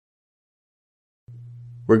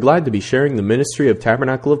We're glad to be sharing the ministry of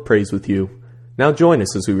Tabernacle of Praise with you. Now join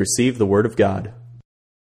us as we receive the Word of God.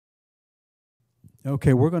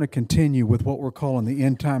 Okay, we're going to continue with what we're calling the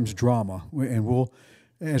End Times drama, and we'll,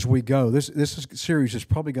 as we go, this series is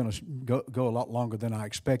probably going to go a lot longer than I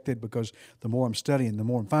expected, because the more I'm studying, the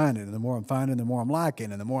more I'm finding, and the more I'm finding, the more I'm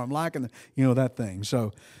liking, and the more I'm liking, that thing.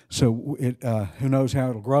 So it who knows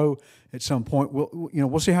how it'll grow at some point.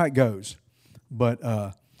 We'll see how it goes,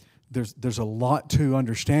 but there's a lot to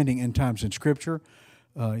understanding end times in Scripture.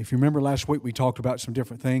 If you remember last week, we talked about some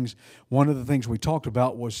different things. One of the things we talked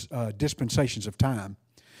about was dispensations of time.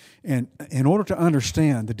 And in order to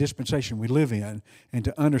understand the dispensation we live in, and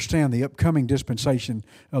to understand the upcoming dispensation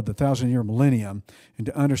of the 1,000-year millennium, and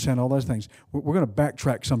to understand all those things, we're going to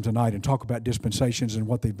backtrack some tonight and talk about dispensations and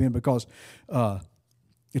what they've been, because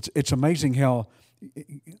it's amazing how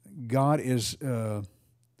God is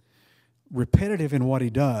repetitive in what He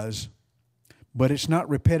does, but it's not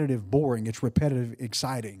repetitive boring, it's repetitive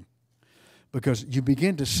exciting. Because you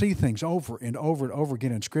begin to see things over and over and over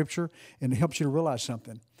again in Scripture, and it helps you to realize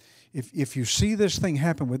something. If you see this thing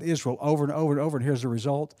happen with Israel over and over and over, and here's the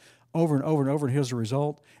result, over and over and over, and here's the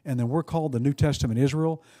result, and then we're called the New Testament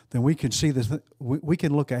Israel, then we can see this, we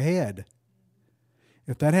can look ahead.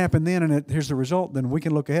 If that happened then and here's the result, then we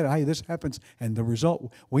can look ahead. Hey, this happens, and the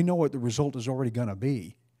result, we know what the result is already going to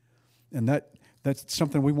be. And that's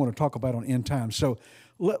something we want to talk about on end times. So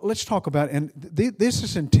let's talk about, and this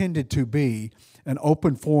is intended to be an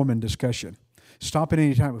open forum and discussion. Stop at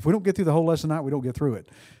any time. If we don't get through the whole lesson tonight, we don't get through it.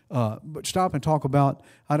 But stop and talk about,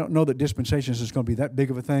 I don't know that dispensations is going to be that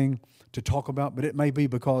big of a thing to talk about, but it may be,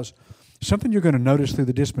 because something you're going to notice through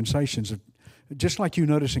the dispensations, just like you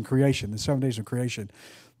notice in creation, the 7 days of creation,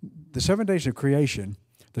 the 7 days of creation,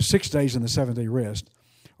 the 6 days and the 7-day rest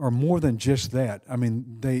are more than just that. I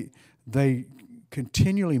mean, they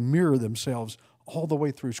continually mirror themselves all the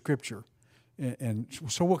way through Scripture. And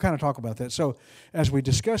so we'll kind of talk about that. So as we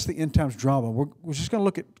discuss the end times drama, we're just going to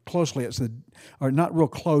look at closely at or not real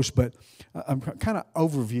close, but I'm kind of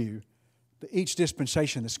overview each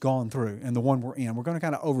dispensation that's gone through and the one we're in. We're going to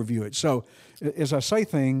kind of overview it. So as I say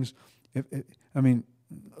things,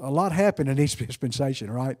 a lot happened in each dispensation,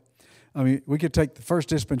 right? I mean, we could take the first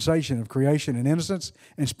dispensation of creation and innocence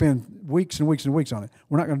and spend weeks and weeks and weeks on it.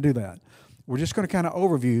 We're not going to do that. We're just going to kind of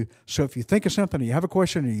overview. So if you think of something, or you have a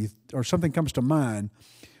question, or something comes to mind,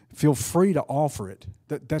 feel free to offer it.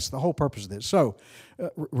 That's the whole purpose of this. So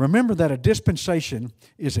remember that a dispensation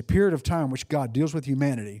is a period of time which God deals with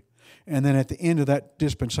humanity. And then at the end of that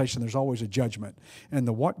dispensation, there's always a judgment. And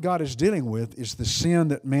what God is dealing with is the sin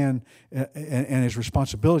that man, and his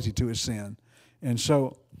responsibility to his sin. And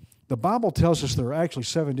so the Bible tells us there are actually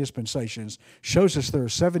 7 dispensations, shows us there are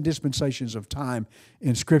 7 dispensations of time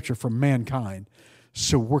in Scripture for mankind.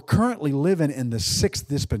 So we're currently living in the 6th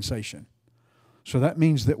dispensation. So that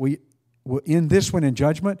means that we will end this one in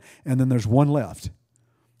judgment, and then there's one left.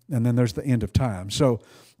 And then there's the end of time. So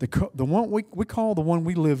the one we call the one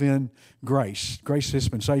we live in grace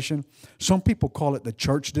dispensation. Some people call it the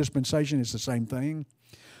church dispensation. It's the same thing.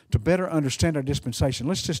 To better understand our dispensation,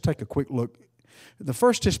 let's just take a quick look. The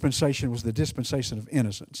first dispensation was the dispensation of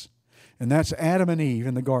innocence, and that's Adam and Eve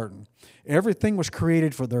in the garden. Everything was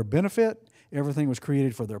created for their benefit, everything was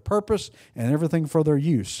created for their purpose, and everything for their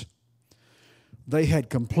use. They had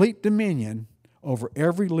complete dominion over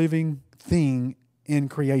every living thing in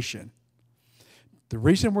creation. The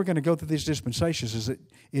reason we're going to go through these dispensations is that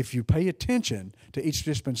if you pay attention to each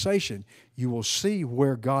dispensation, you will see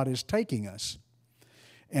where God is taking us.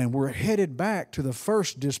 And we're headed back to the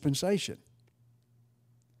first dispensation.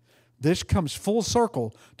 This comes full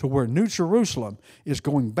circle to where New Jerusalem is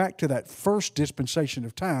going back to that first dispensation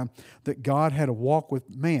of time that God had a walk with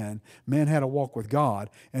man had a walk with God,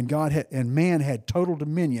 and man had total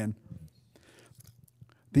dominion.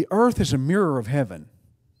 The earth is a mirror of heaven.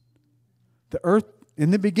 The earth,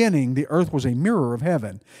 in the beginning, the earth was a mirror of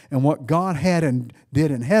heaven. And what God had and did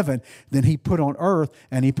in heaven, then He put on earth,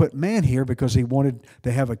 and He put man here because He wanted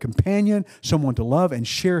to have a companion, someone to love and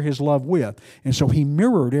share His love with. And so He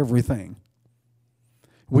mirrored everything.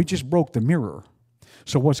 We just broke the mirror.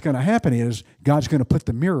 So what's going to happen is God's going to put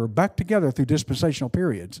the mirror back together through dispensational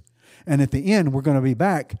periods. And at the end, we're going to be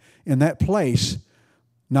back in that place,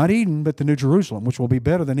 not Eden, but the New Jerusalem, which will be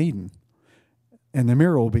better than Eden. And the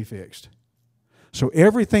mirror will be fixed. So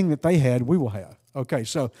everything that they had, we will have. Okay,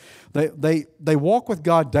 so they walk with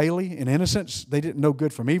God daily in innocence. They didn't know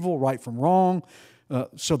good from evil, right from wrong.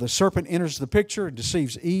 So the serpent enters the picture and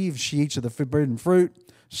deceives Eve. She eats of the forbidden fruit.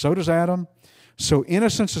 So does Adam. So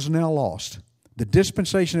innocence is now lost. The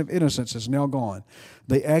dispensation of innocence is now gone.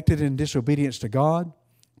 They acted in disobedience to God.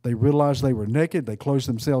 They realized they were naked. They clothed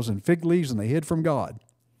themselves in fig leaves, and they hid from God.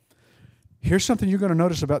 Here's something you're going to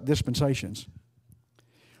notice about dispensations.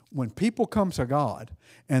 When people come to God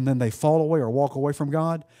and then they fall away or walk away from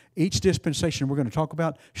God, each dispensation we're going to talk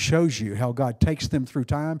about shows you how God takes them through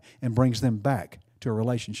time and brings them back to a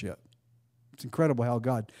relationship. It's incredible how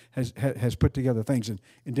God has put together things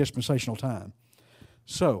in dispensational time.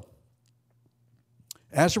 So,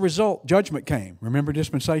 as a result, judgment came. Remember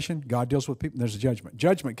dispensation? God deals with people. There's a judgment.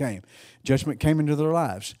 Judgment came. Judgment came into their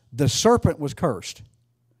lives. The serpent was cursed.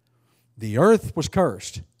 The earth was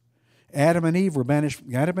cursed. Adam and Eve were banished.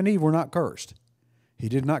 Adam and Eve were not cursed. He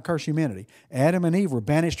did not curse humanity. Adam and Eve were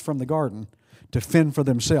banished from the garden to fend for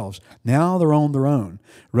themselves. Now they're on their own.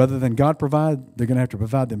 Rather than God provide, they're going to have to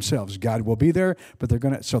provide themselves. God will be there, but they're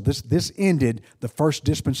going to. So this ended the first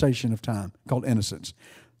dispensation of time called innocence.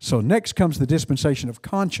 So next comes the dispensation of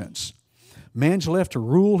conscience. Man's left to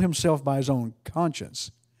rule himself by his own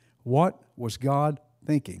conscience. What was God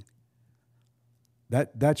thinking?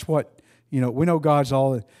 That's what, we know God's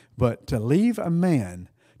all, but to leave a man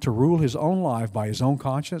to rule his own life by his own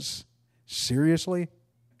conscience, seriously?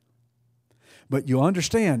 But you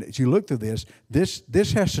understand, as you look through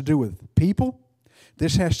this has to do with people.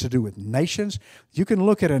 This has to do with nations. You can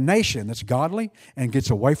look at a nation that's godly and gets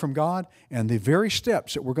away from God, and the very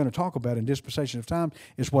steps that we're going to talk about in dispensation of time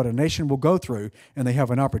is what a nation will go through, and they have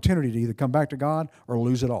an opportunity to either come back to God or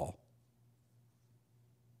lose it all.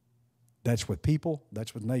 That's with people.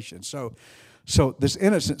 That's with nations. So this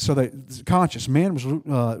innocence, the conscience, man was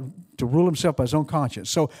to rule himself by his own conscience.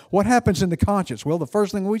 So what happens in the conscience? Well, the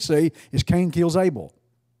first thing we see is Cain kills Abel.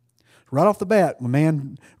 Right off the bat, a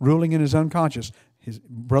man ruling in his unconscious, his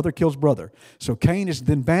brother kills brother. So Cain is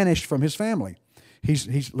then banished from his family. He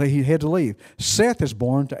had to leave. Seth is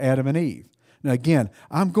born to Adam and Eve. Now again,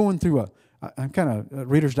 I'm kind of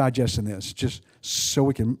Reader's Digesting this just so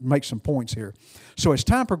we can make some points here. So as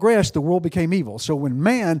time progressed, the world became evil. So when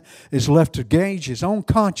man is left to gauge his own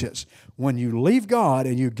conscience, when you leave God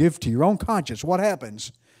and you give to your own conscience, what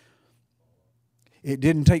happens? It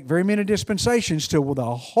didn't take very many dispensations till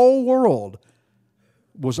the whole world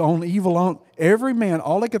was on evil. Every man,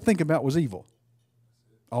 all they could think about was evil.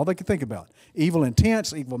 All they could think about. Evil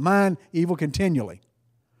intents, evil mind, evil continually.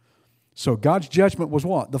 So God's judgment was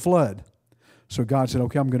what? The flood. So God said,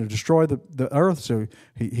 okay, I'm going to destroy the earth. So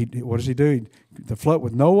he what does he do? The flood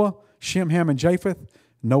with Noah, Shem, Ham, and Japheth,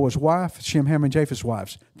 Noah's wife, Shem, Ham, and Japheth's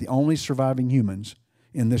wives, the only surviving humans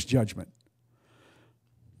in this judgment.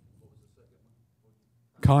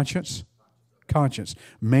 Conscience.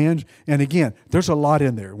 Man, and again, there's a lot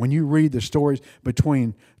in there. When you read the stories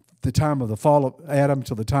between the time of the fall of Adam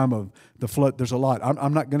to the time of the flood, there's a lot.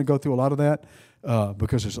 I'm not going to go through a lot of that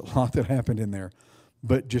because there's a lot that happened in there.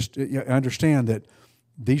 But just understand that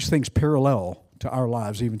these things parallel to our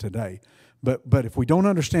lives even today. But if we don't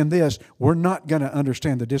understand this, we're not going to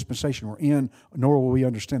understand the dispensation we're in, nor will we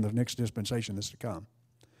understand the next dispensation that's to come.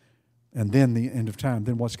 And then the end of time,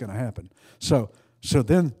 then what's going to happen? So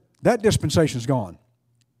then that dispensation is gone.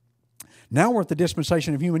 Now we're at the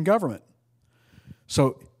dispensation of human government.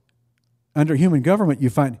 So under human government, you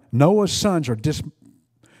find Noah's sons are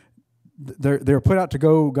they're put out to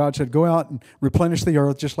go. God said, go out and replenish the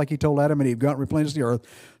earth, just like he told Adam and Eve, go out and replenish the earth.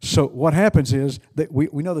 So what happens is, that we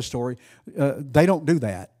know the story, they don't do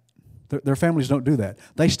that. Their families don't do that.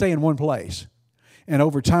 They stay in one place. And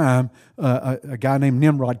over time, a guy named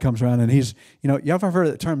Nimrod comes around, and he's, you ever heard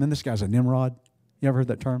of that term? And this guy's a Nimrod. You ever heard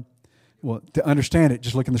that term? Well, to understand it,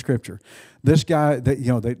 just look in the Scripture. This guy, they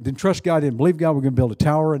didn't trust God, didn't believe God. We're going to build a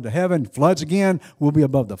tower into heaven. Floods again. We'll be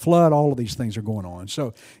above the flood. All of these things are going on.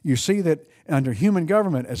 So you see that under human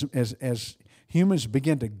government, as humans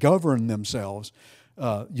begin to govern themselves,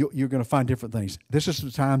 you're going to find different things. This is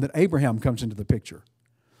the time that Abraham comes into the picture.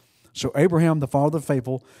 So Abraham, the father of the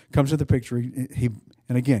faithful, comes into the picture.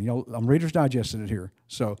 And again, I'm Reader's Digesting it here.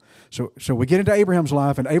 So we get into Abraham's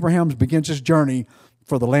life, and Abraham begins his journey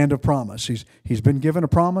for the land of promise. He's been given a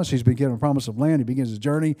promise. He's been given a promise of land. He begins his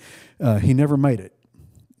journey. He never made it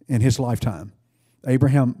in his lifetime.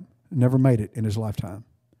 Abraham never made it in his lifetime.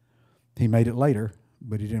 He made it later,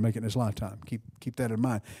 but he didn't make it in his lifetime. Keep that in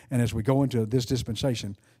mind. And as we go into this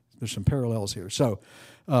dispensation, there's some parallels here. So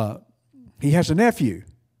he has a nephew.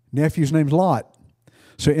 Nephew's name's Lot.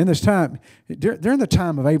 So in this time, during the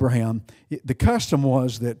time of Abraham, the custom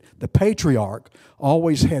was that the patriarch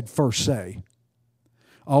always had first say,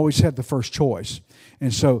 always had the first choice.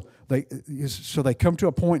 And so they come to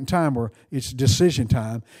a point in time where it's decision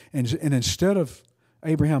time, and instead of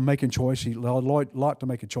Abraham making choice, he allowed Lot to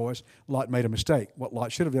make a choice. Lot made a mistake. What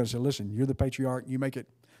Lot should have done is said, listen, you're the patriarch, you made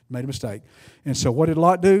a mistake. And so what did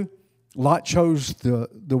Lot do? Lot chose the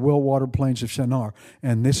well-watered plains of Shinar,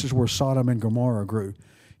 and this is where Sodom and Gomorrah grew.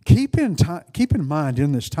 Keep in mind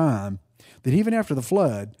in this time that even after the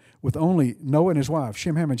flood, with only Noah and his wife,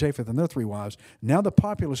 Shem, Ham, and Japheth, and their 3 wives, now the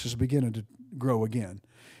populace is beginning to grow again.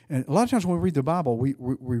 And a lot of times when we read the Bible, we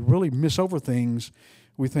really miss over things.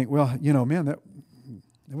 We think, well, man,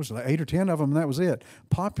 there was like 8 or 10 of them, and that was it.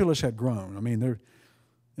 Populace had grown. I mean,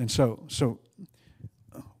 so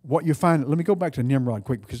what you find. Let me go back to Nimrod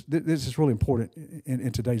quick, because this is really important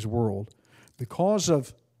in today's world,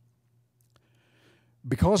 because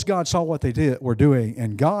God saw what they were doing,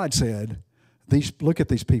 and God said, look at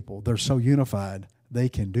these people. They're so unified, they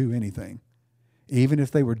can do anything. Even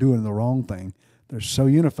if they were doing the wrong thing, they're so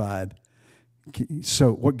unified.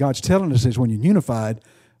 So what God's telling us is when you're unified,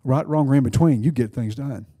 right, wrong, or in between, you get things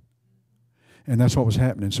done. And that's what was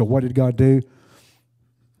happening. So what did God do?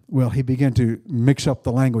 Well, he began to mix up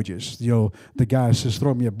the languages. The guy says,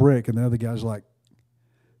 throw me a brick, and the other guy's like,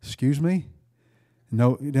 excuse me?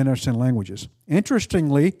 No, he didn't understand languages.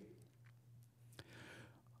 Interestingly,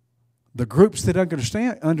 the groups that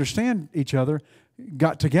understand each other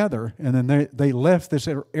got together, and then they left this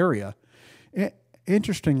area.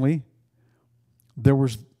 Interestingly, there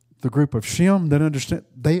was the group of Shem that understood.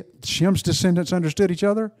 Shem's descendants understood each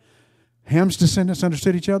other. Ham's descendants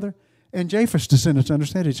understood each other. And Japheth's descendants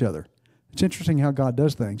understand each other. It's interesting how God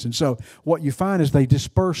does things. And so what you find is they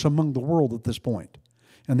disperse among the world at this point,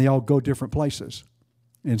 and they all go different places.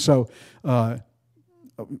 And so that's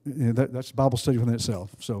Bible study within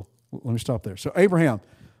itself. So let me stop there. So Abraham,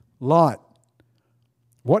 Lot.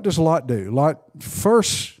 What does Lot do? Lot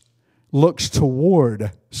first looks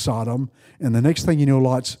toward Sodom, and the next thing you know,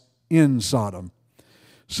 Lot's in Sodom.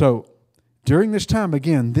 So during this time,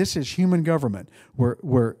 again, this is human government,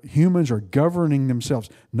 where humans are governing themselves,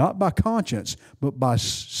 not by conscience, but by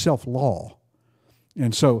self-law.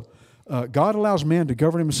 And so God allows man to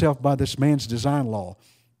govern himself by this man's design law.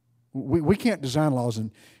 We can't design laws,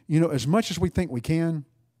 and as much as we think we can.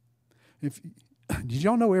 Did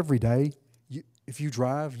y'all know every day, if you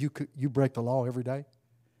drive, you break the law every day?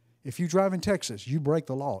 If you drive in Texas, you break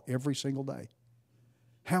the law every single day.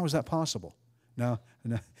 How is that possible? Now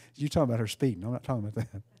you're talking about her speeding. I'm not talking about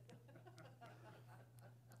that.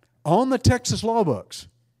 On the Texas law books,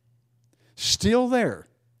 still there,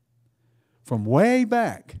 from way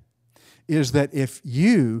back, is that if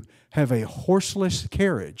you have a horseless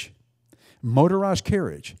carriage, motorized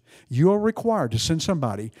carriage, you are required to send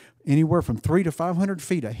somebody anywhere from 300 to 500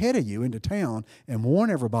 feet ahead of you into town and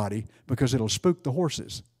warn everybody, because it'll spook the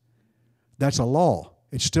horses. That's a law.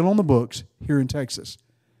 It's still on the books here in Texas.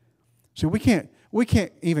 So we can't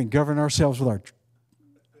even govern ourselves with our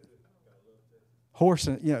horse.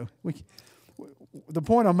 The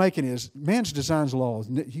point I'm making is man's designs laws.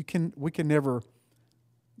 We can never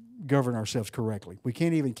govern ourselves correctly. We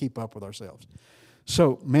can't even keep up with ourselves.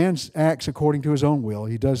 So man acts according to his own will.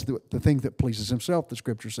 He does the thing that pleases himself, the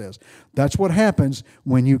Scripture says. That's what happens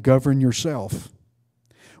when you govern yourself.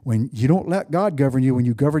 When you don't let God govern you, when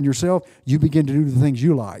you govern yourself, you begin to do the things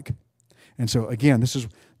you like. And so again, this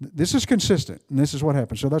is consistent, and this is what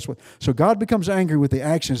happens. So God becomes angry with the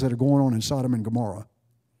actions that are going on in Sodom and Gomorrah.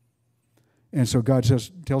 And so God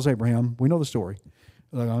tells Abraham, we know the story.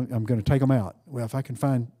 I'm going to take them out. Well, if I can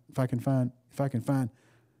find,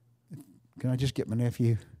 can I just get my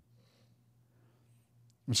nephew?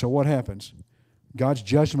 And so what happens? God's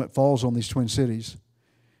judgment falls on these twin cities.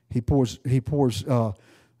 He pours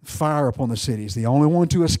fire upon the cities. The only one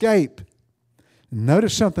to escape.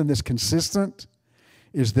 Notice something that's consistent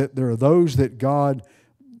is that there are those that God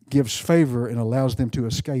gives favor and allows them to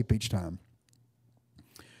escape each time.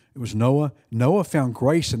 It was Noah. Noah found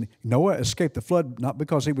grace, and Noah escaped the flood not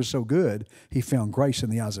because he was so good. He found grace in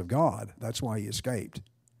the eyes of God. That's why he escaped.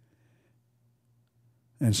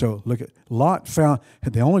 And so look at Lot. Found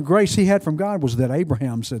the only grace he had from God was that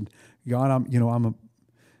Abraham said, "God,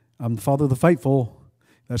 I'm the father of the faithful.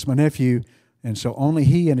 That's my nephew." And so only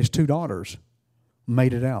he and his 2 daughters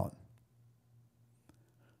made it out.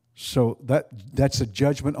 So that's a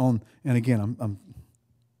judgment on. And again, I'm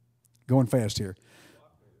going fast here.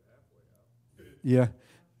 Yeah,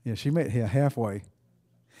 she made it halfway.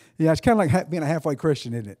 Yeah, it's kind of like being a halfway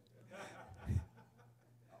Christian, isn't it?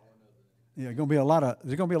 Yeah, there's going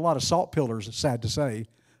to be a lot of salt pillars, it's sad to say,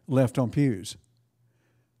 left on pews.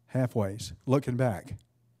 Halfways, looking back.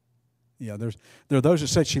 Yeah, there are those that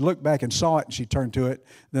said she looked back and saw it and she turned to it.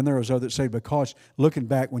 Then there was others that say because looking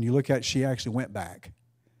back, when you look at it, she actually went back.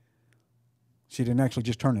 She didn't actually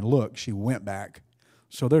just turn and look; she went back.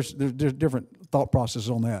 So there's different thought processes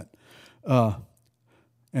on that.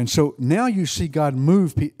 And so now you see God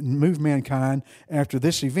move mankind after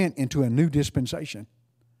this event into a new dispensation.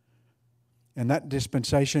 And that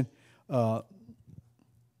dispensation, well,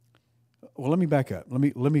 let me back up. I'm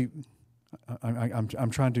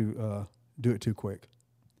trying to do it too quick.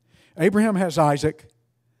 Abraham has Isaac.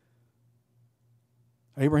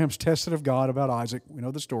 Abraham's tested of God about Isaac. We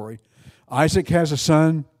know the story. Isaac has a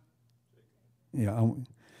son. Yeah, and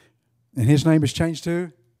his name is changed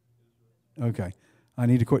too? Okay. I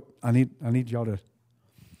need to quit. I need y'all to.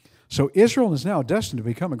 So Israel is now destined to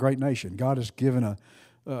become a great nation. God has given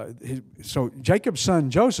so Jacob's son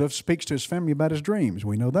Joseph speaks to his family about his dreams.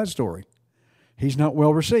 We know that story. He's not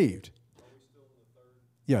well received.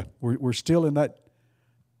 Yeah, we're still in that.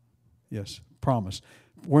 Yes, promise.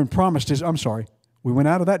 We're in promise. I'm sorry. We went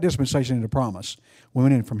out of that dispensation into promise. We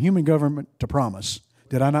went in from human government to promise.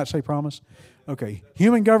 Did I not say promise? Okay.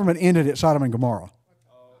 Human government ended at Sodom and Gomorrah.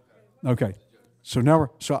 Okay. So now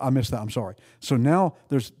I missed that. I'm sorry. So now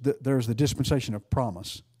there's the dispensation of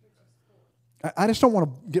promise. I just don't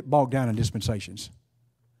want to get bogged down in dispensations.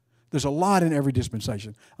 There's a lot in every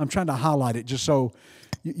dispensation. I'm trying to highlight it just so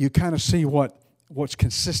you kind of see what's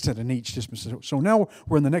consistent in each dispensation. So now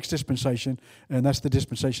we're in the next dispensation, and that's the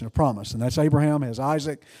dispensation of promise. And that's Abraham has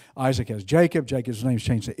Isaac. Isaac has Jacob. Jacob's name's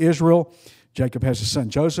changed to Israel. Jacob has his son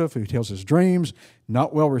Joseph, who tells his dreams.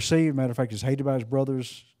 Not well received. Matter of fact, he's hated by his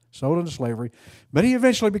brothers, sold into slavery. But he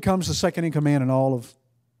eventually becomes the second in command in all of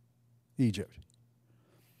Egypt.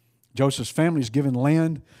 Joseph's family is given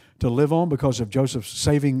land to live on because of Joseph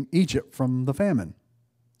saving Egypt from the famine.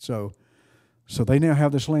 So they now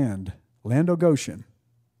have this land of Goshen.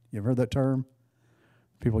 You ever heard that term?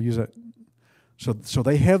 People use that. So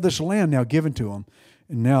they have this land now given to them.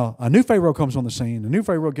 And now a new Pharaoh comes on the scene. The new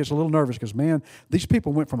Pharaoh gets a little nervous because, man, these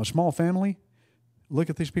people went from a small family. Look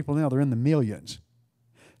at these people now. They're in the millions.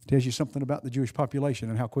 It tells you something about the Jewish population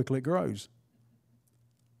and how quickly it grows.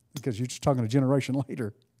 Because you're just talking a generation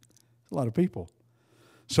later. A lot of people.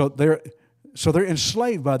 So they're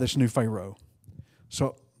enslaved by this new Pharaoh.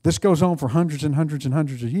 So this goes on for hundreds and hundreds and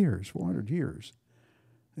hundreds of years, 400 years.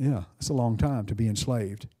 Yeah, that's a long time to be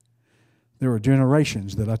enslaved. There were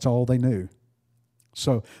generations that's all they knew.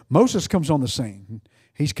 So Moses comes on the scene.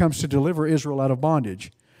 He comes to deliver Israel out of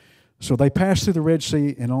bondage. So they pass through the Red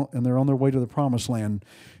Sea and they're on their way to the Promised Land.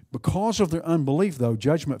 Because of their unbelief, though,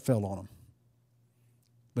 judgment fell on them.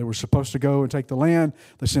 They were supposed to go and take the land.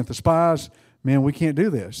 They sent the spies. Man, we can't do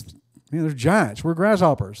this. Man, they're giants. We're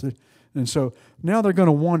grasshoppers. And so now they're going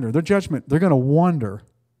to wander. Their judgment, they're going to wander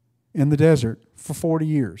in the desert for 40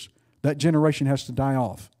 years. That generation has to die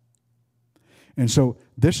off. And so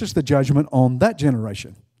this is the judgment on that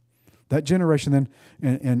generation. That generation then,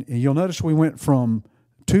 and you'll notice we went from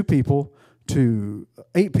 2 people to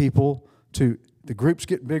 8 people to the groups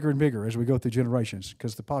get bigger and bigger as we go through generations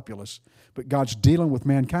because the populace. But God's dealing with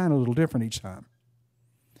mankind a little different each time.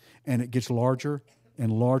 And it gets larger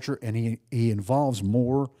and larger, and he involves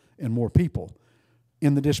more and more people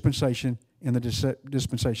in the dispensation,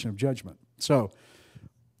 dispensation of judgment. So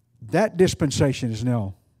that dispensation is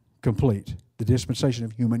now complete. The dispensation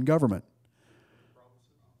of human government.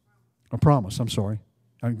 A promise, I'm sorry.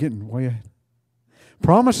 I'm getting way ahead.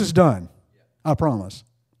 Promise is done. I promise.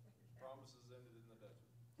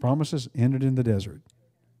 Promises ended in the desert.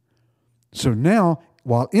 So now,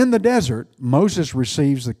 while in the desert, Moses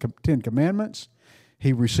receives the 10 Commandments.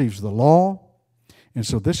 He receives the law. And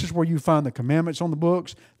so this is where you find the commandments on the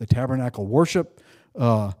books, the tabernacle worship.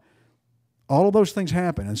 All of those things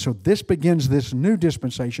happen. And so this begins this new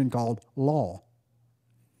dispensation called law.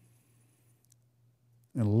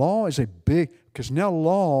 And law is a big, because now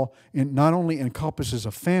law not only encompasses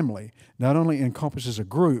a family, not only encompasses a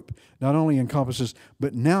group, not only encompasses,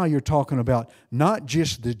 but now you're talking about not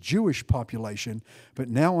just the Jewish population, but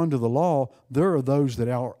now under the law, there are those that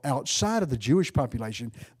are outside of the Jewish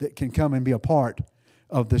population that can come and be a part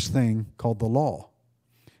of this thing called the law,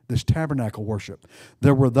 this tabernacle worship.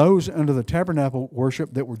 There were those under the tabernacle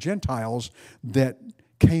worship that were Gentiles that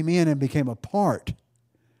came in and became a part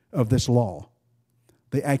of this law.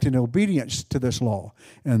 They acted in obedience to this law.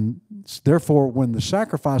 And therefore, when the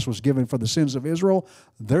sacrifice was given for the sins of Israel,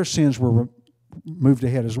 their sins were moved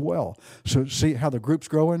ahead as well. So see how the group's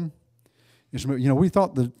growing? We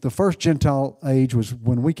thought the first Gentile age was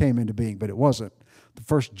when we came into being, but it wasn't. The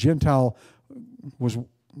first Gentile was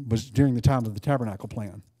during the time of the tabernacle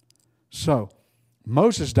plan. So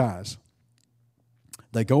Moses dies.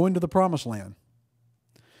 They go into the Promised Land.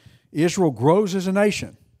 Israel grows as a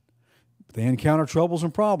nation. They encounter troubles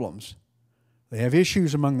and problems. They have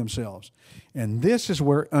issues among themselves. And this is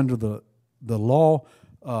where under the law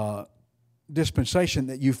dispensation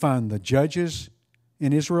that you find the judges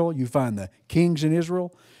in Israel, you find the kings in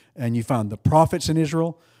Israel, and you find the prophets in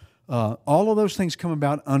Israel. All of those things come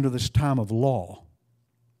about under this time of law.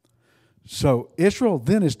 So Israel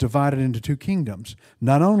then is divided into two kingdoms.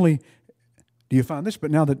 Not only do you find this,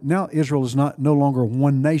 but now Israel is no longer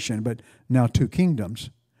one nation, but now two kingdoms.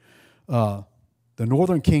 The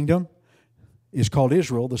northern kingdom is called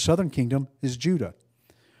Israel. The southern kingdom is Judah.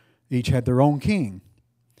 Each had their own king.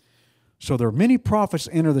 So there are many prophets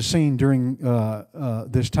enter the scene during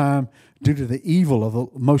this time due to the evil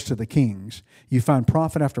of most of the kings. You find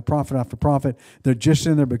prophet after prophet after prophet. They're just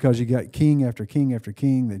in there because you got king after king after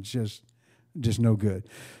king that's just no good.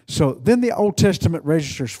 So then the Old Testament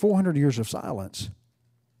registers 400 years of silence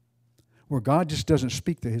where God just doesn't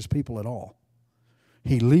speak to his people at all.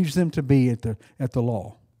 He leaves them to be at the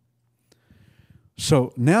law.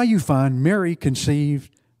 So now you find Mary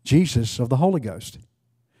conceived Jesus of the Holy Ghost.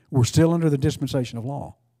 We're still under the dispensation of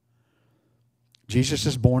law. Jesus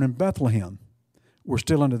is born in Bethlehem. We're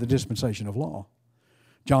still under the dispensation of law.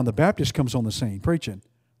 John the Baptist comes on the scene preaching.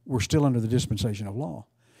 We're still under the dispensation of law.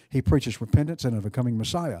 He preaches repentance and of a coming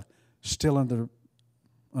Messiah. Still under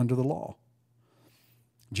the law.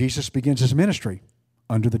 Jesus begins his ministry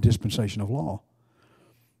under the dispensation of law.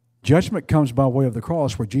 Judgment comes by way of the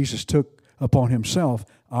cross where Jesus took upon himself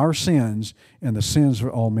our sins and the sins of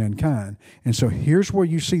all mankind. And so here's where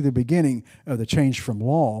you see the beginning of the change from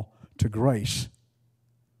law to grace.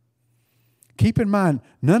 Keep in mind,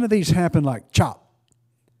 none of these happen like chop,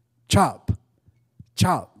 chop,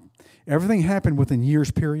 chop. Everything happened within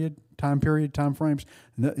years time frames.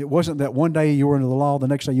 It wasn't that one day you were under the law, the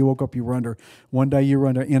next day you woke up you were under, one day you were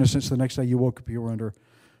under innocence, the next day you woke up you were under,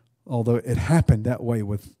 although it happened that way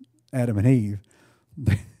with Adam and Eve.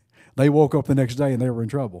 They woke up the next day and they were in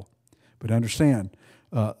trouble. But understand,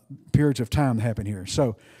 periods of time happen here.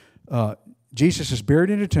 So Jesus is buried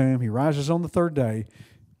in a tomb. He rises on the third day,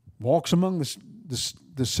 walks among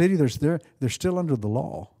the city. They're still under the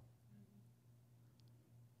law.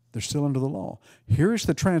 They're still under the law. Here is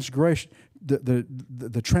the transgression,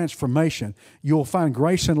 the transformation. You'll find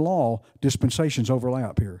grace and law dispensations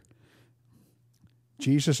overlap here.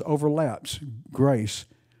 Jesus overlaps grace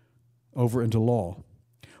over into law.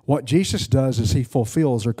 What Jesus does is he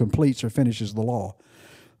fulfills or completes or finishes the law.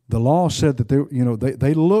 The law said that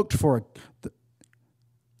they looked for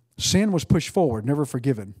sin was pushed forward, never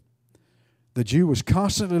forgiven. The Jew was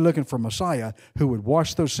constantly looking for Messiah who would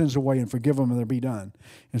wash those sins away and forgive them and they'd be done.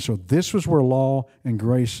 And so this was where law and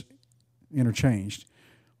grace interchanged.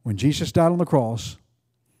 When Jesus died on the cross,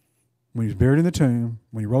 when he was buried in the tomb,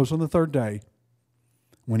 when he rose on the third day,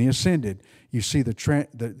 when he ascended, you see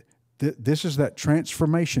this is that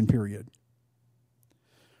transformation period.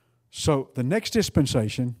 So the next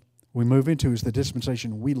dispensation we move into is the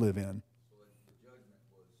dispensation we live in.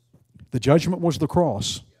 The judgment was the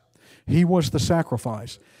cross. He was the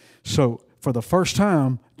sacrifice. So for the first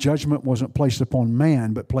time, judgment wasn't placed upon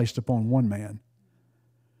man, but placed upon one man.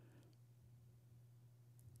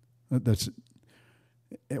 The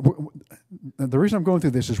reason I'm going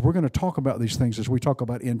through this is we're going to talk about these things as we talk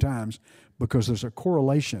about end times, because there's a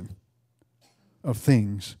correlation of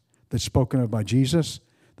things that's spoken of by Jesus.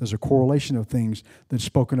 There's a correlation of things that's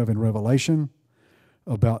spoken of in Revelation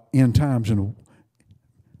about end times. And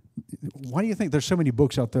why do you think there's so many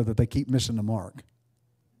books out there that they keep missing the mark?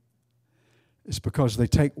 It's because they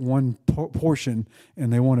take one portion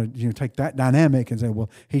and they want to take that dynamic and say, well,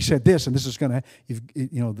 he said this and this is going to,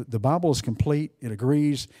 the Bible is complete. It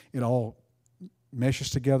agrees. It all meshes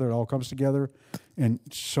together. It all comes together. And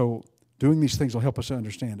so doing these things will help us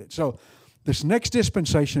understand it. So this next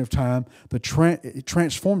dispensation of time, it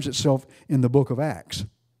transforms itself in the book of Acts.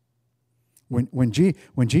 When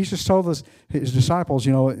Jesus told his disciples,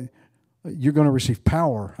 you're going to receive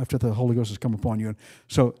power after the Holy Ghost has come upon you. And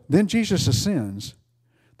so then Jesus ascends.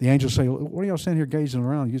 The angels say, what are y'all standing here gazing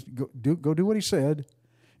around? Go do what he said.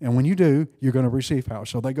 And when you do, you're going to receive power.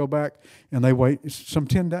 So they go back and they wait some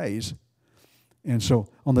 10 days. And so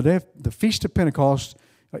on the day of the Feast of Pentecost,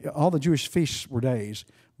 all the Jewish feasts were days.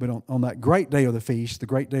 But on that great day of the feast, the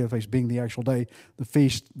great day of the feast being the actual day, the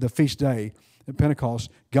feast day at Pentecost,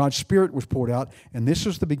 God's Spirit was poured out. And this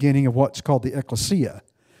was the beginning of what's called the ecclesia.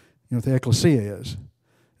 You know what the ecclesia is?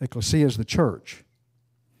 Ecclesia is the church.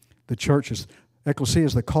 The church is, ecclesia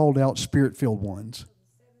is the called out, Spirit-filled ones.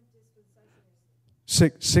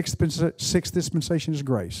 Sixth dispensation is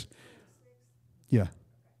grace. Yeah.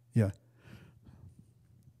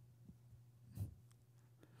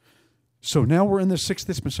 So now we're in the sixth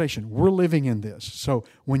dispensation. We're living in this. So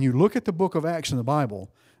when you look at the book of Acts in the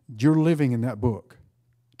Bible, you're living in that book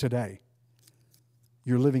today.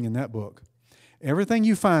 You're living in that book. Everything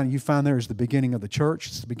you find there is the beginning of the church.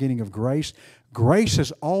 It's the beginning of grace. Grace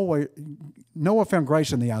has always, Noah found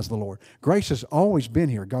grace in the eyes of the Lord. Grace has always been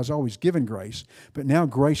here. God's always given grace, but now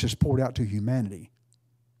grace is poured out to humanity.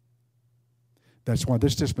 That's why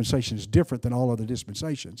this dispensation is different than all other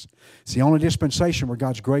dispensations. It's the only dispensation where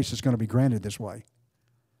God's grace is going to be granted this way.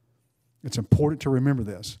 It's important to remember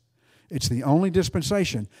this. It's the only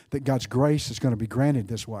dispensation that God's grace is going to be granted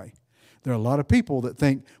this way. There are a lot of people that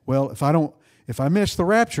think, well, if I miss the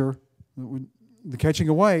rapture, the catching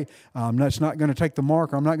away, that's not going to take the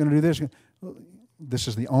mark, or I'm not going to do this. This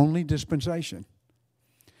is the only dispensation.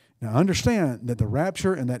 Now understand that the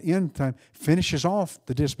rapture and that end time finishes off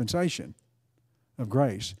the dispensation of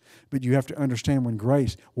grace. But you have to understand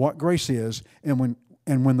what grace is, and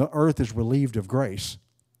when the earth is relieved of grace.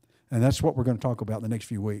 And that's what we're going to talk about in the next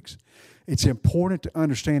few weeks. It's important to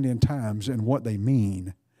understand end times and what they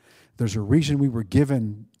mean. There's a reason we were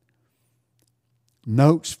given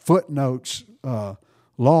notes, footnotes, there's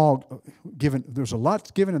a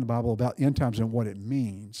lot given in the Bible about end times and what it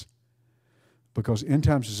means. Because end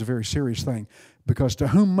times is a very serious thing. Because to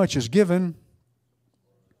whom much is given,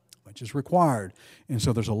 much is required. And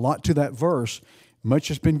so there's a lot to that verse. Much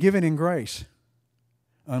has been given in grace.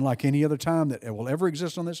 Unlike any other time that will ever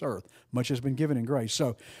exist on this earth, much has been given in grace.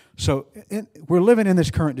 So we're living in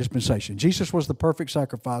this current dispensation. Jesus was the perfect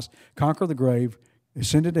sacrifice, conquered the grave,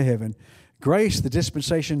 ascended to heaven. Grace, the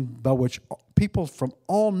dispensation by which people from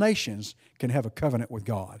all nations can have a covenant with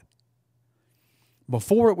God.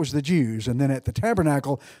 Before it was the Jews, and then at the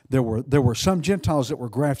tabernacle there were some Gentiles that were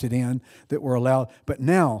grafted in that were allowed. But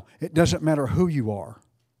now it doesn't matter who you are.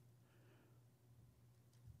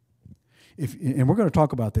 And we're going to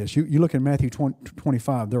talk about this. You look in Matthew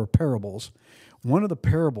 25, there are parables. One of the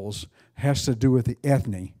parables has to do with the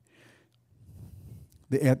ethne,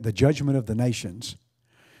 the judgment of the nations.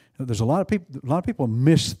 There's a lot of people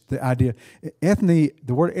miss the idea. Ethne,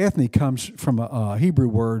 the word ethne comes from a Hebrew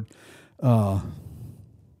word. Well,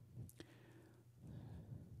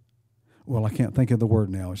 I can't think of the word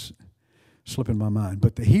now. It's slipping my mind.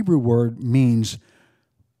 But the Hebrew word means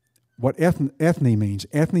what ethne means.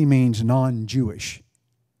 Ethne means non-Jewish.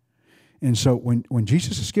 And so when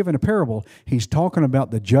Jesus is given a parable, he's talking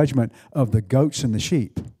about the judgment of the goats and the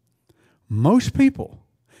sheep. Most people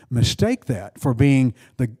mistake that for being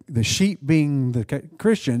the sheep being the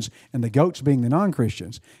Christians and the goats being the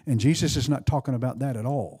non-Christians. And Jesus is not talking about that at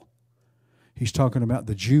all. He's talking about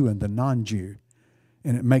the Jew and the non-Jew.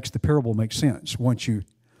 And it makes the parable make sense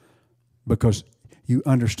because you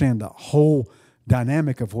understand the whole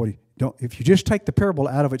dynamic of if you just take the parable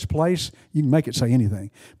out of its place, you can make it say anything.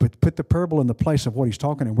 But put the parable in the place of what he's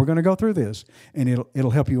talking, and we're going to go through this, and it'll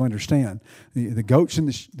help you understand. The goats and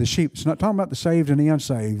the sheep, it's not talking about the saved and the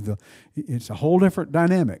unsaved. It's a whole different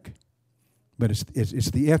dynamic. But it's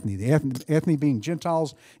the ethne. The ethne being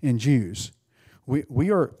Gentiles and Jews. We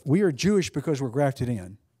are Jewish because we're grafted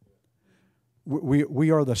in. We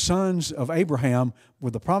are the sons of Abraham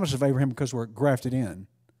with the promise of Abraham because we're grafted in.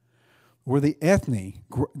 We're the ethne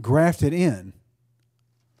grafted in.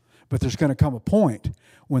 But there's going to come a point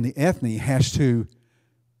when the ethne has to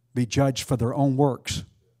be judged for their own works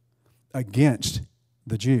against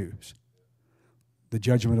the Jews. The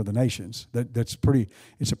judgment of the nations. It's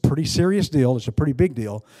a pretty serious deal. It's a pretty big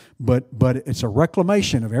deal. But it's a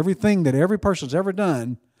reclamation of everything that every person's ever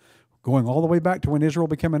done, going all the way back to when Israel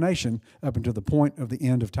became a nation up until the point of the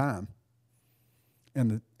end of time.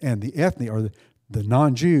 And the ethne, or the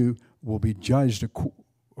non-Jew, will be judged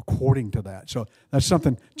according to that. So that's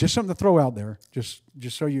something to throw out there, just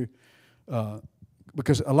so you,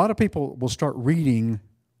 because a lot of people will start reading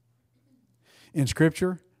in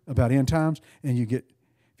Scripture about end times, and if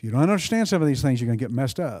you don't understand some of these things, you're going to get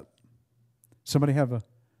messed up. Somebody have a...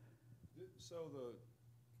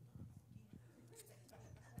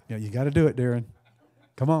 Yeah, you got to do it, Darren.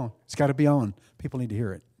 Come on. It's got to be on. People need to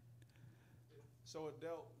hear it.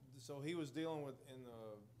 So he was dealing with, in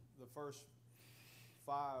the first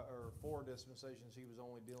 5 or 4 dispensations, he was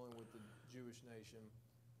only dealing with the Jewish nation.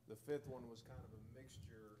 The 5th one was kind of a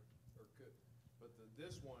mixture, but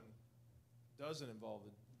this one doesn't involve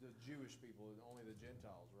the Jewish people, only the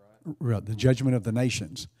Gentiles, right? Right, the judgment of the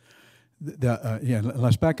nations.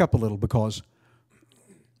 Let's back up a little, because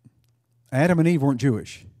Adam and Eve weren't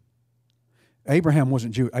Jewish. Abraham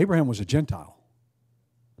wasn't Jewish. Abraham was a Gentile.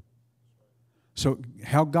 So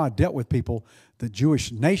how God dealt with people, the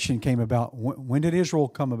Jewish nation came about. When did Israel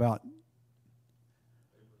come about?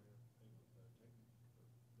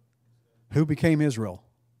 Who became Israel?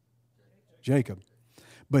 Jacob.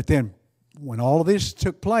 But then when all of this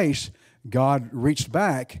took place, God reached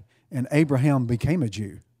back and Abraham became a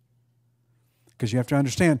Jew. Because you have to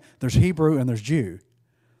understand there's Hebrew and there's Jew.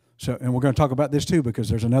 So, and we're going to talk about this too, because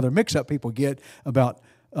there's another mix-up people get about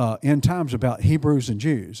end times about Hebrews and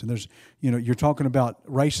Jews. And there's, you're talking about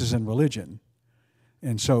races and religion.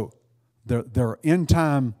 And so there are end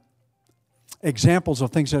time examples of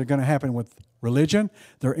things that are going to happen with religion.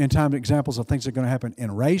 There are end time examples of things that are going to happen in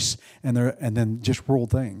race, and then just world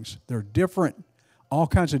things. They're different, all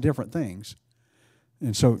kinds of different things.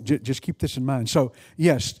 And so just keep this in mind. So,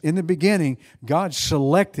 yes, in the beginning, God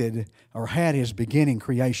selected or had his beginning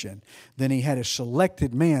creation. Then he had a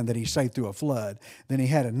selected man that he saved through a flood. Then he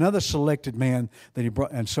had another selected man that he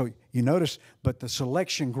brought. And so you notice, but the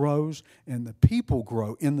selection grows and the people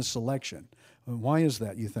grow in the selection. Why is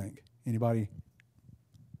that, you think? Anybody?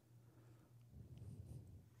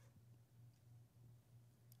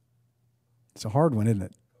 It's a hard one, isn't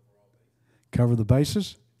it? Cover the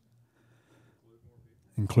bases.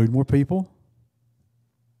 Include more people.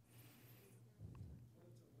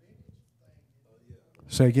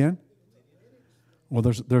 Say again. Well,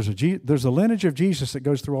 there's a lineage of Jesus that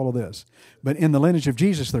goes through all of this, but in the lineage of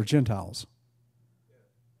Jesus, they're Gentiles.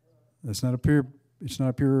 It's not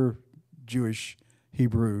a pure Jewish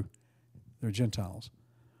Hebrew. They're Gentiles.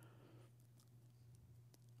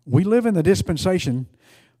 We live in the dispensation.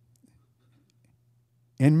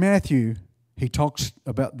 In Matthew, he talks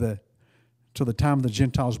about till the time the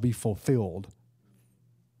Gentiles be fulfilled.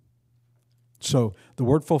 So the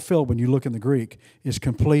word fulfilled, when you look in the Greek, is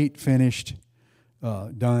complete, finished,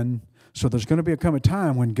 done. So there's going to come a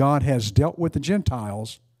time when God has dealt with the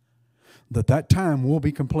Gentiles, that time will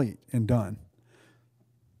be complete and done.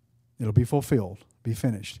 It'll be fulfilled, be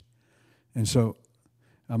finished. And so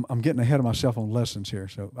I'm getting ahead of myself on lessons here.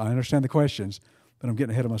 So I understand the questions, but I'm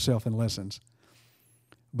getting ahead of myself in lessons.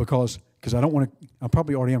 Because I don't want to, I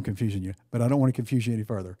probably already am confusing you, but I don't want to confuse you any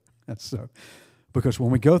further. That's so. Because when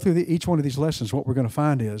we go through each one of these lessons, what we're going to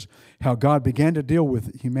find is how God began to deal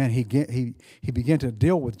with humanity. He began to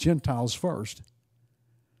deal with Gentiles first.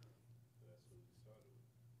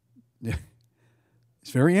 Yeah.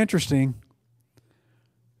 It's very interesting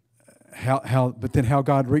but then how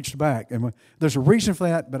God reached back. And there's a reason for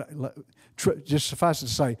that, but just suffice it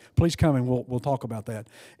to say, please come and we'll talk about that.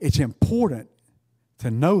 It's important to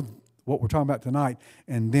know what we're talking about tonight,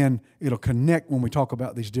 and then it'll connect when we talk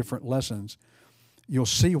about these different lessons. You'll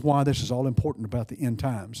see why this is all important about the end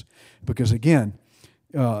times. Because again,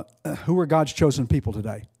 who are God's chosen people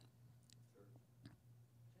today?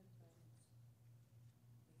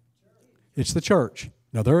 It's the church.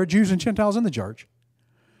 Now, there are Jews and Gentiles in the church,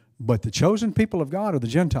 but the chosen people of God are the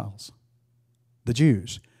Gentiles, the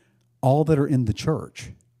Jews, all that are in the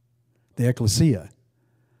church, the ecclesia.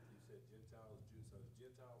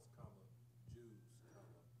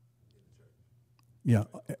 Yeah,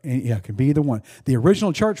 it could be either one. The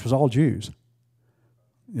original church was all Jews.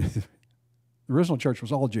 The original church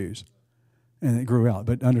was all Jews, and it grew out.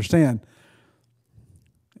 But understand,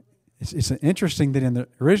 it's interesting that in the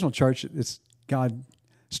original church, God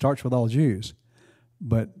starts with all Jews,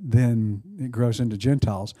 but then it grows into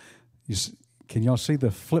Gentiles. Can y'all see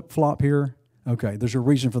the flip-flop here? Okay, there's a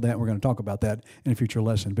reason for that, and we're going to talk about that in a future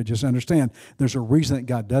lesson. But just understand, there's a reason that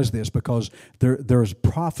God does this, because there's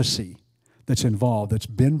prophecy that's involved, that's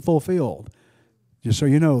been fulfilled. Just so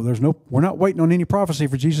you know, we're not waiting on any prophecy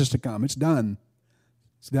for Jesus to come. It's done.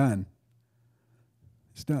 It's done.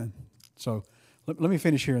 It's done. So let me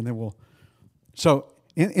finish here, and then we'll. So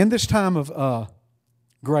in this time of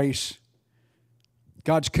grace,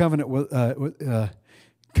 God's covenant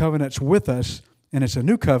covenants with us, and it's a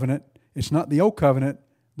new covenant. It's not the old covenant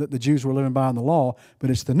that the Jews were living by in the law, but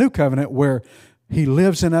it's the new covenant where He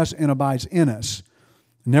lives in us and abides in us.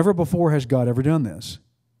 Never before has God ever done this.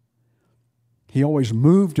 He always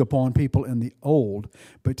moved upon people in the old,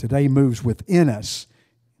 but today moves within us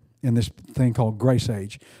in this thing called grace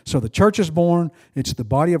age. So the church is born. It's the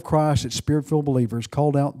body of Christ. It's spirit-filled believers,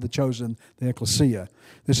 called out, the chosen, the ecclesia.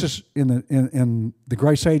 This is in the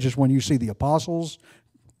grace age is when you see the apostles,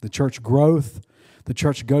 the church growth. The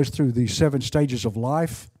church goes through the 7 stages of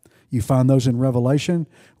life. You find those in Revelation.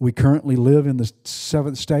 We currently live in the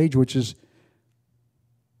 7th stage, which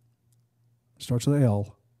starts with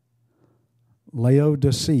L.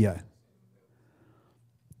 Laodicea,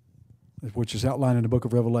 which is outlined in the book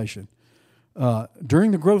of Revelation.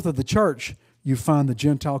 During the growth of the church, you find the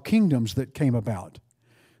Gentile kingdoms that came about,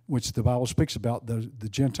 which the Bible speaks about. The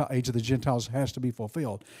Gentile age of the Gentiles has to be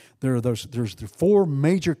fulfilled. There's the 4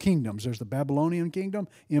 major kingdoms. There's the Babylonian kingdom,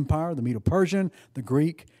 empire, the Medo-Persian, the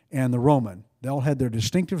Greek, and the Roman. They all had their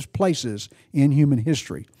distinctive places in human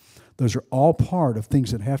history. Those are all part of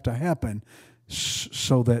things that have to happen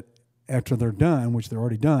so that after they're done, which they're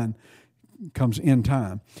already done, comes end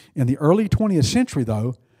time. In the early 20th century,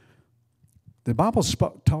 though, the Bible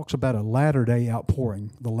talks about a latter-day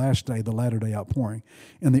outpouring, the last day, the latter-day outpouring.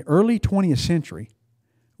 In the early 20th century,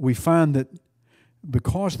 we find that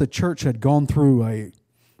because the church had gone through a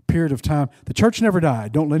period of time, the church never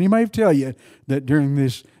died. Don't let anybody tell you that during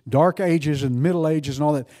this dark ages and middle ages and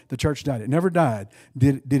all that, the church died. It never died.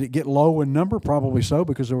 Did it get low in number? Probably so,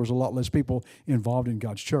 because there was a lot less people involved in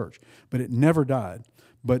God's church. But it never died.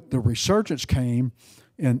 But the resurgence came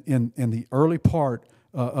in the early part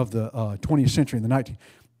of the 20th century, in the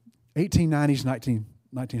 1890s,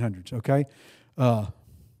 1900s, okay?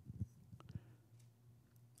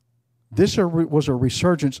 This was a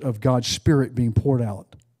resurgence of God's Spirit being poured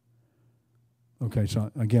out. Okay,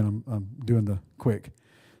 so again, I'm doing the quick.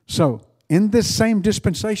 So, in this same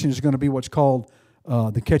dispensation is going to be what's called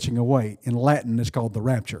the catching away. In Latin, it's called the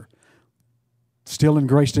rapture. Still in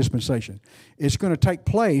grace dispensation. It's going to take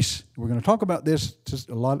place, we're going to talk about this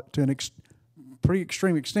to an pretty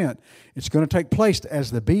extreme extent. It's going to take place as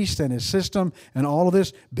the beast and his system and all of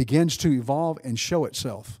this begins to evolve and show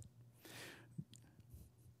itself.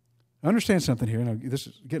 Understand something here. Now, this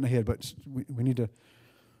is getting ahead, but we need to.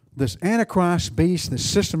 This Antichrist, beast, this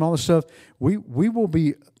system, all this stuff, we will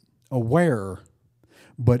be aware,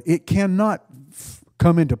 but it cannot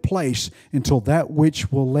come into place until that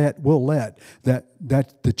which will let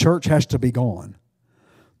that the church has to be gone.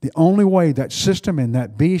 The only way that system and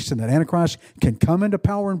that beast and that Antichrist can come into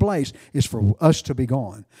power and place is for us to be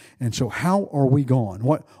gone. And so how are we gone?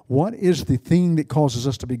 What is the thing that causes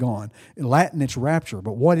us to be gone? In Latin, it's rapture,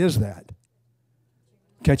 but what is that?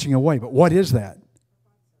 Catching away, but what is that?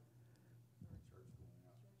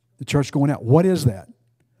 The church going out. What is that?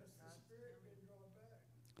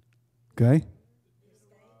 Okay?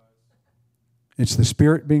 It's the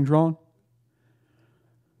Spirit being drawn.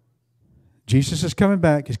 Jesus is coming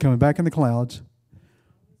back. He's coming back in the clouds.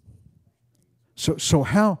 So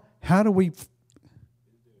how do we...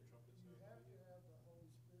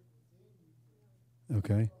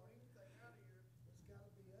 Okay.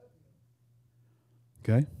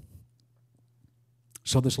 Okay.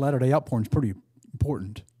 So this latter-day outpouring is pretty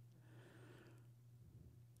important.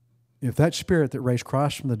 If that Spirit that raised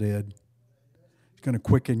Christ from the dead is going to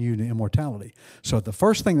quicken you to immortality. So the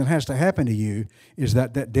first thing that has to happen to you is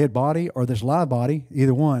that dead body or this live body,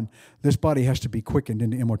 either one, this body has to be quickened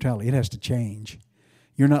into immortality. It has to change.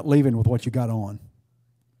 You're not leaving with what you got on.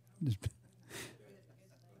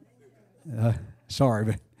 Sorry,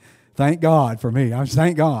 but thank God for me.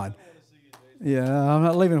 Thank God. Yeah, I'm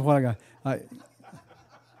not leaving with what I got.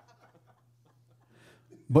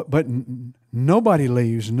 But nobody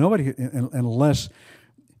leaves, unless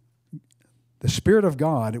the Spirit of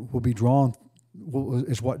God will be drawn,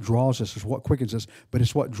 is what draws us, is what quickens us, but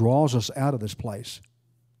it's what draws us out of this place.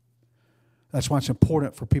 That's why it's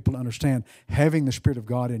important for people to understand having the Spirit of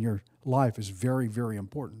God in your life is very, very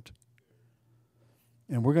important.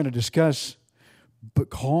 And we're going to discuss,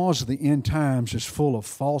 because the end times is full of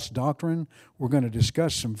false doctrine, we're going to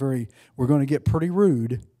discuss we're going to get pretty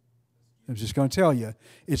rude. I'm just going to tell you,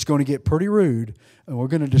 it's going to get pretty rude, and we're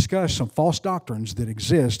going to discuss some false doctrines that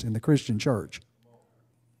exist in the Christian church.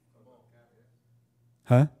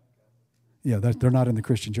 Huh? Yeah, they're not in the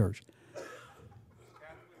Christian church.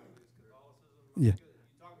 Yeah.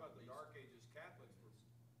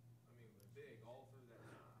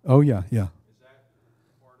 Oh, yeah, yeah.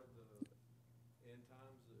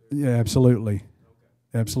 Yeah, absolutely.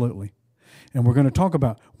 Absolutely. And we're going to talk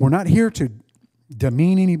about, we're not here to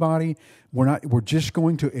demean anybody. We're just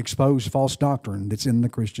going to expose false doctrine that's in the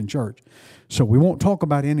Christian church. So we won't talk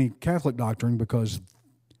about any Catholic doctrine because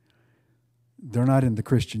they're not in the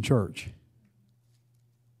Christian church.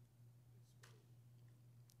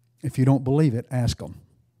 If you don't believe it, ask them.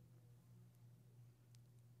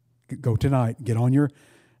 Go tonight,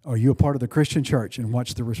 are you a part of the Christian church, and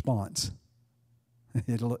watch the response.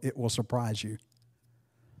 It will surprise you.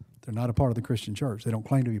 They're not a part of the Christian church. They don't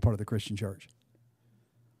claim to be part of the Christian church.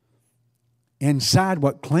 Inside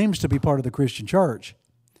what claims to be part of the Christian church,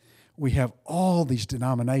 we have all these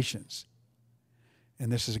denominations.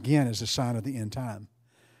 And this is a sign of the end time.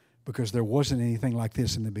 Because there wasn't anything like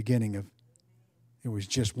this in the beginning it was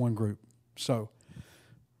just one group. So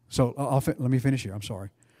let me finish here. I'm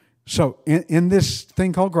sorry. So in this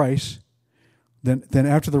thing called grace, then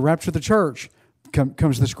after the rapture of the church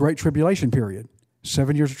comes this great tribulation period.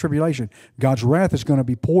 7 years of tribulation. God's wrath is going to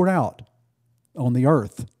be poured out on the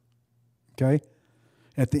earth. Okay?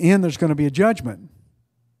 At the end, there's going to be a judgment.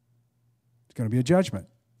 It's going to be a judgment.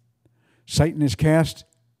 Satan is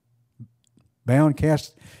bound,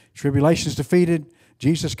 tribulation is defeated,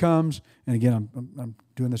 Jesus comes, and again, I'm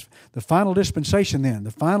doing this. The final dispensation then, the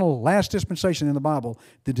final last dispensation in the Bible,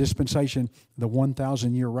 the dispensation, the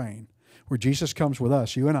 1,000-year reign, where Jesus comes with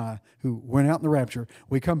us, you and I, who went out in the rapture.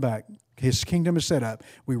 We come back. His kingdom is set up.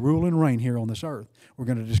 We rule and reign here on this earth. We're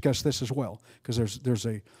going to discuss this as well, because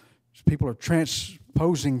people are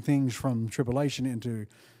transposing things from tribulation into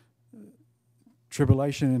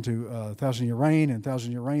 1,000-year reign, and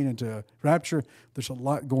 1,000-year reign into rapture. There's a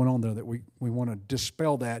lot going on there that we want to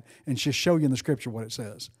dispel that and just show you in the Scripture what it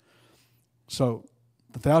says. So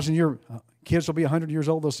the 1,000-year kids will be 100 years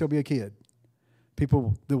old. They'll still be a kid.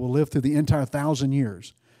 People that will live through the entire 1,000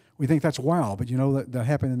 years. We think that's wow, but you know that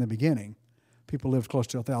happened in the beginning. People lived close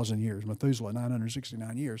to 1,000 years. Methuselah,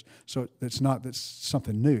 969 years. So that's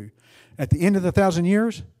something new. At the end of the 1,000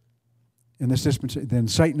 years, in this dispensation, then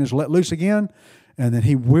Satan is let loose again, and then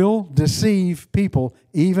he will deceive people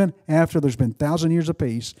even after there's been 1,000 years of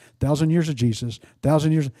peace, 1,000 years of Jesus,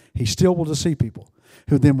 1,000 years. He still will deceive people,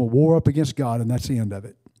 who then will war up against God, and that's the end of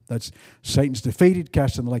it. That's Satan's defeated,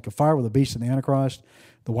 cast in the lake of fire with the beast and the Antichrist.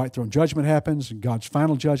 The white throne judgment happens, and God's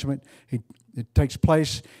final judgment. It takes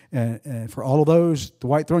place, and for all of those, the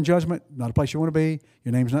white throne judgment, not a place you want to be.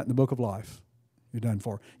 Your name's not in the book of life. You're done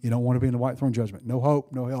for. You don't want to be in the white throne judgment. No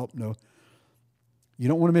hope, no help, no. You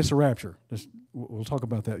don't want to miss the rapture. We'll talk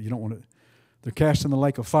about that. You don't want to. They're cast in the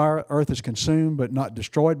lake of fire. Earth is consumed, but not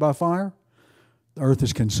destroyed by fire. The earth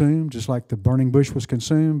is consumed, just like the burning bush was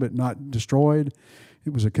consumed, but not destroyed.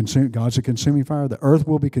 It was God's a consuming fire. The earth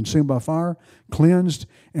will be consumed by fire, cleansed,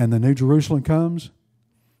 and the New Jerusalem comes.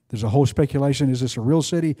 There's a whole speculation. Is this a real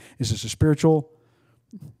city? Is this a spiritual?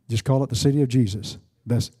 Just call it the city of Jesus.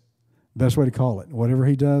 Best way to call it. Whatever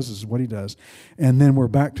he does is what he does. And then we're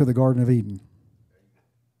back to the Garden of Eden.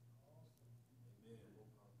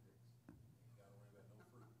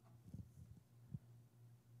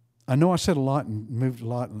 I know I said a lot and moved a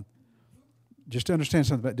lot. And just to understand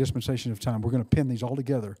something about dispensation of time, we're going to pin these all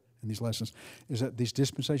together in these lessons, is that these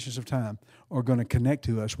dispensations of time are going to connect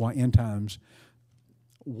to us why end times,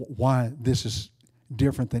 why this is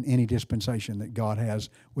different than any dispensation that God has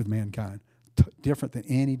with mankind. Different than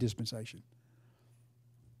any dispensation.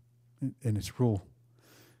 And it's real.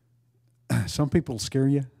 Some people scare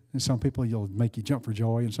you, and some people you'll make you jump for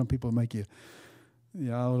joy, and some people make you, I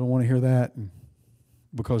don't want to hear that. And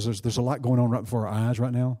because there's a lot going on right before our eyes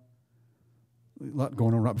right now. A lot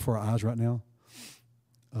going on right before our eyes right now.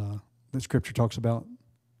 That Scripture talks about.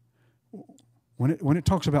 When it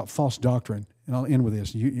talks about false doctrine, and I'll end with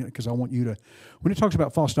this, because I want you to. When it talks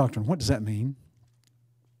about false doctrine, what does that mean?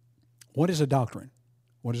 What is a doctrine?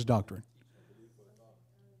 What is doctrine?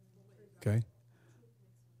 Okay.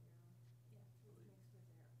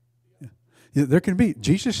 Yeah, there can be.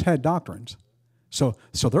 Jesus had doctrines. So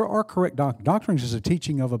there are correct doctrines. Doctrines is a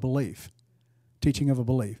teaching of a belief. Teaching of a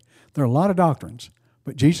belief. There are a lot of doctrines,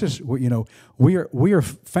 but Jesus, we are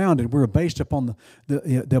founded. We're based upon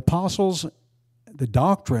the apostles, the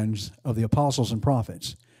doctrines of the apostles and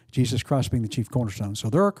prophets. Jesus Christ being the chief cornerstone. So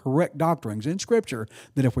there are correct doctrines in Scripture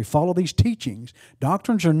that if we follow these teachings,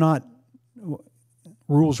 doctrines are not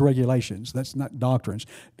rules, regulations. That's not doctrines.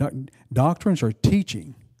 Doctrines are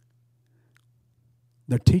teaching.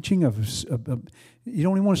 They're teaching of you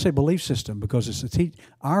don't even want to say belief system, because it's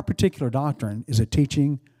our particular doctrine is a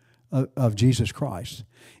teaching of Jesus Christ.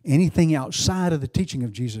 Anything outside of the teaching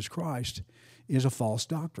of Jesus Christ is a false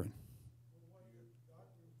doctrine.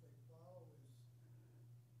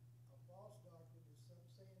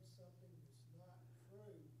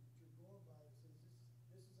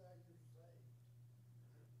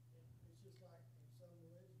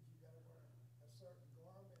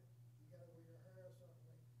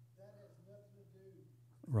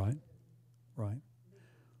 Right.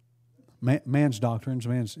 Man's doctrines,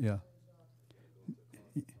 You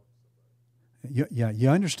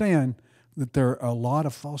understand that there are a lot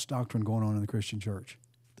of false doctrine going on in the Christian church.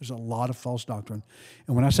 There's a lot of false doctrine.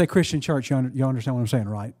 And when I say Christian church, you understand what I'm saying,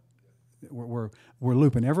 right? We're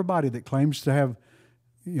looping everybody that claims to have,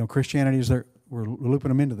 Christianity is there. We're looping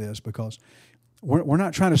them into this, because we're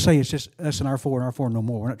not trying to say it's just us and our four no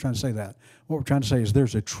more. We're not trying to say that. What we're trying to say is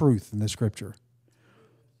there's a truth in the Scripture.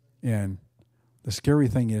 And the scary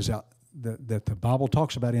thing is that the Bible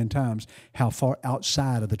talks about end times, how far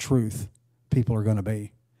outside of the truth people are going to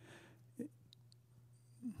be. A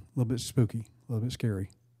little bit spooky, a little bit scary.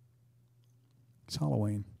 It's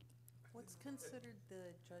Halloween. What's considered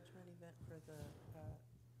the judgment event for the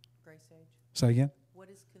grace age? Say again? What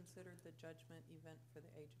is considered the judgment event for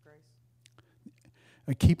the age of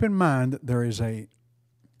grace? Keep in mind that there's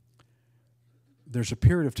a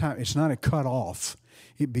period of time. It's not a cut off.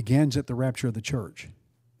 It begins at the rapture of the church.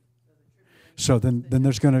 So then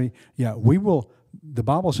there's going to be, we will. The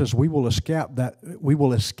Bible says we will escape that. We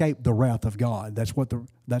will escape the wrath of God. That's what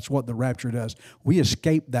the rapture does. We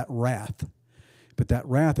escape that wrath, but that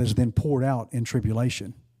wrath is then poured out in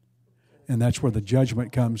tribulation, and that's where the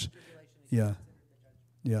judgment comes. Yeah.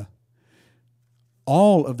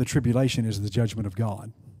 All of the tribulation is the judgment of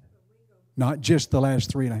God, not just the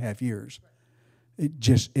last 3.5 years.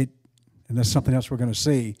 And that's something else we're going to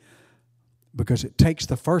see, because it takes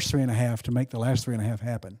the first 3.5 to make the last 3.5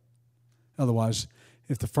 happen. Otherwise,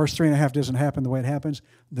 if the first 3.5 doesn't happen the way it happens,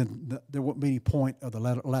 then there won't be any point of the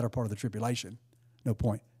latter part of the tribulation. No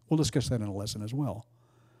point. We'll discuss that in a lesson as well.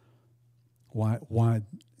 Why?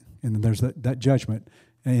 And then there's that judgment.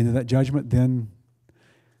 And into that judgment, then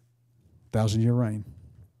 1,000-year reign,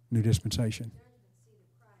 new dispensation.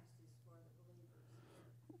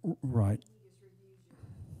 Right.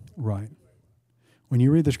 When you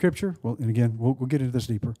read the Scripture, well, and again, we'll get into this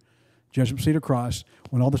deeper. Judgment seat of Christ.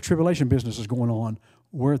 When all the tribulation business is going on,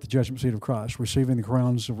 we're at the judgment seat of Christ, receiving the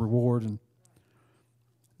crowns of reward.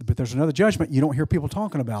 But there's another judgment you don't hear people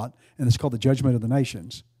talking about, and it's called the judgment of the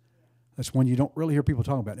nations. That's one you don't really hear people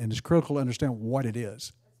talking about, and it's critical to understand what it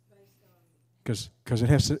is, because it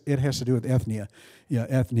has to do with ethne,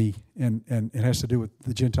 and it has to do with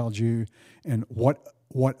the Gentile Jew, and what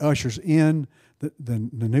ushers in the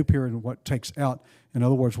new period and what takes out. In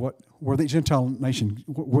other words, where the Gentile nation,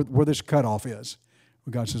 where this cutoff is.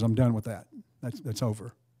 Where God says, I'm done with that. That's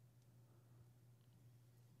over.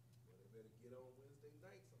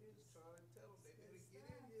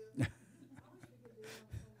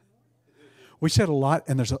 We said a lot,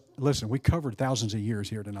 and listen, we covered thousands of years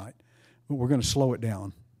here tonight, but we're going to slow it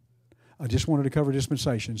down. I just wanted to cover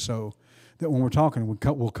dispensation so that when we're talking,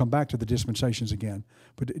 we'll come back to the dispensations again,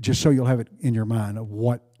 but just so you'll have it in your mind of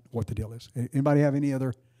what the deal is. Anybody have any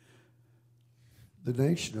other? The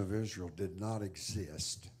nation of Israel did not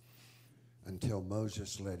exist until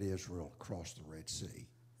Moses led Israel across the Red Sea.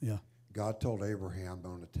 Yeah. God told Abraham, I'm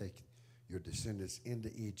going to take your descendants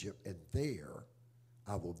into Egypt, and there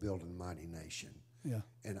I will build a mighty nation. Yeah.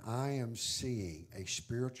 And I am seeing a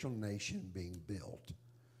spiritual nation being built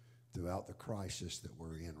throughout the crisis that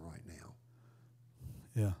we're in right now.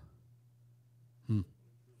 Yeah.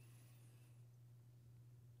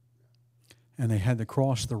 And they had to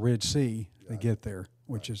cross the Red Sea to get there,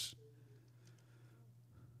 which is...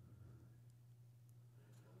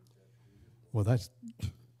 Well,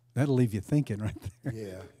 that'll leave you thinking right there.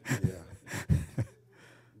 Yeah.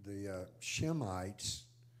 The Shemites,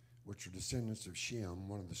 which are descendants of Shem,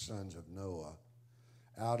 one of the sons of Noah,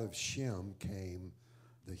 out of Shem came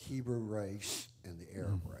the Hebrew race and the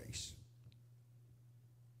Arab race.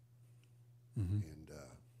 Mm-hmm. And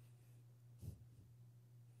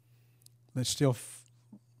Let's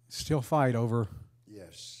still fight over.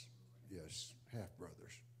 yes, half brothers.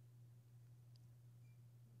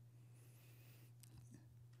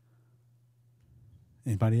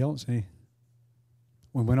 Anybody else? We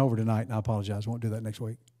went over tonight, and I apologize. Won't do that next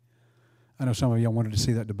week. I know some of y'all wanted to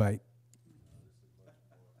see that debate.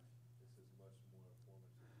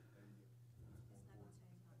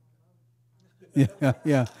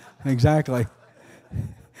 Yeah, exactly.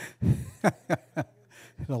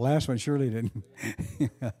 The last one surely didn't.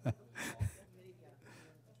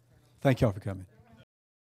 Thank y'all for coming.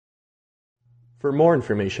 For more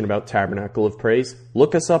information about Tabernacle of Praise,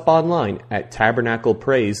 look us up online at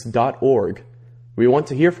tabernaclepraise.org. We want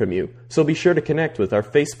to hear from you, so be sure to connect with our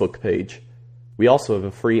Facebook page. We also have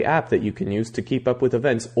a free app that you can use to keep up with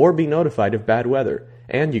events or be notified of bad weather,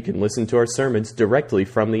 and you can listen to our sermons directly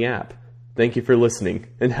from the app. Thank you for listening,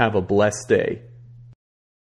 and have a blessed day.